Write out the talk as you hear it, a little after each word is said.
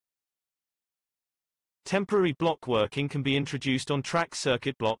Temporary block working can be introduced on track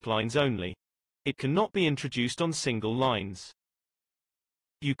circuit block lines only. It cannot be introduced on single lines.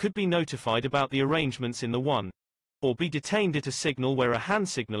 You could be notified about the arrangements in the 1, or be detained at a signal where a hand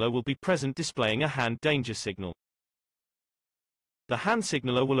signaller will be present displaying a hand danger signal. The hand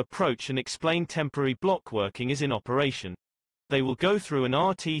signaller will approach and explain temporary block working is in operation. They will go through an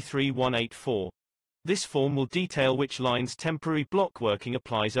RT3184. This form will detail which lines temporary block working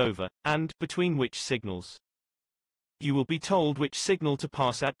applies over, and between which signals. You will be told which signal to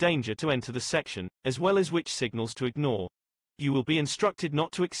pass at danger to enter the section, as well as which signals to ignore. You will be instructed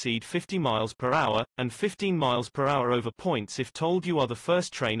not to exceed 50 miles per hour, and 15 miles per hour over points if told you are the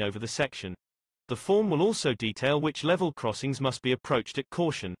first train over the section. The form will also detail which level crossings must be approached at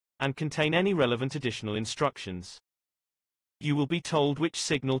caution, and contain any relevant additional instructions. You will be told which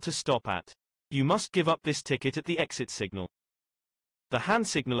signal to stop at. You must give up this ticket at the exit signal. The hand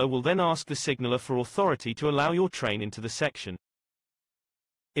signaller will then ask the signaller for authority to allow your train into the section.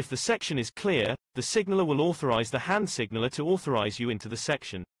 If the section is clear, the signaller will authorize the hand signaller to authorize you into the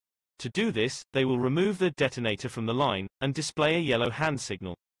section. To do this, they will remove the detonator from the line, and display a yellow hand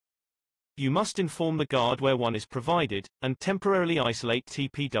signal. You must inform the guard where one is provided, and temporarily isolate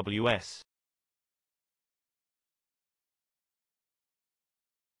TPWS.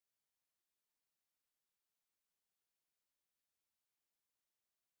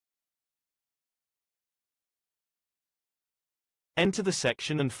 Enter the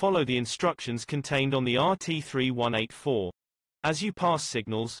section and follow the instructions contained on the RT3184. As you pass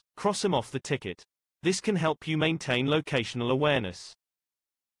signals, cross them off the ticket. This can help you maintain locational awareness.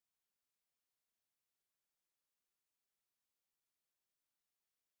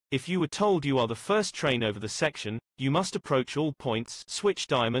 If you were told you are the first train over the section, you must approach all points, switch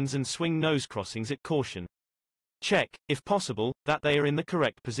diamonds and swing nose crossings at caution. Check, if possible, that they are in the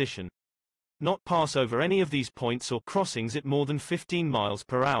correct position. Not pass over any of these points or crossings at more than 15 miles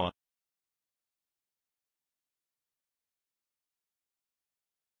per hour.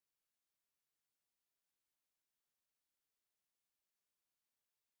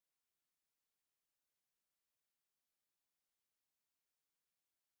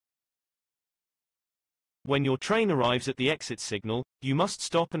 When your train arrives at the exit signal, you must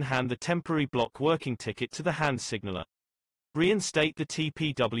stop and hand the temporary block working ticket to the hand signaller. Reinstate the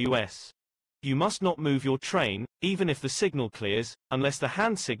TPWS. You must not move your train, even if the signal clears, unless the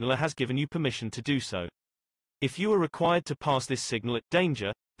hand signaller has given you permission to do so. If you are required to pass this signal at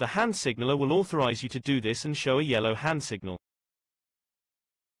danger, the hand signaller will authorize you to do this and show a yellow hand signal.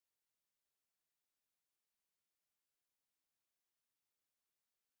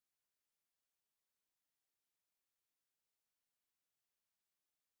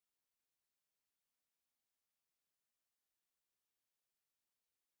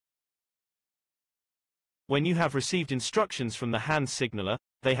 When you have received instructions from the hand signaller,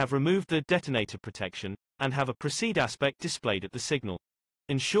 they have removed the detonator protection, and have a proceed aspect displayed at the signal.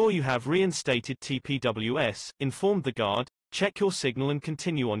 Ensure you have reinstated TPWS, informed the guard, check your signal and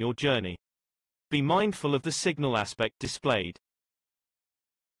continue on your journey. Be mindful of the signal aspect displayed.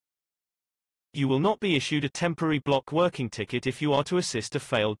 You will not be issued a temporary block working ticket if you are to assist a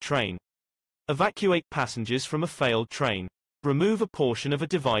failed train. Evacuate passengers from a failed train. Remove a portion of a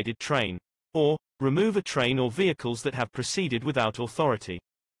divided train. Or, remove a train or vehicles that have proceeded without authority.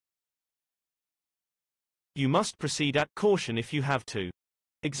 You must proceed at caution if you have to.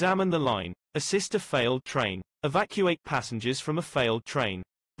 Examine the line. Assist a failed train. Evacuate passengers from a failed train.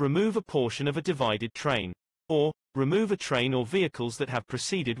 Remove a portion of a divided train. Or, remove a train or vehicles that have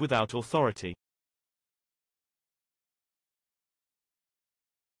proceeded without authority.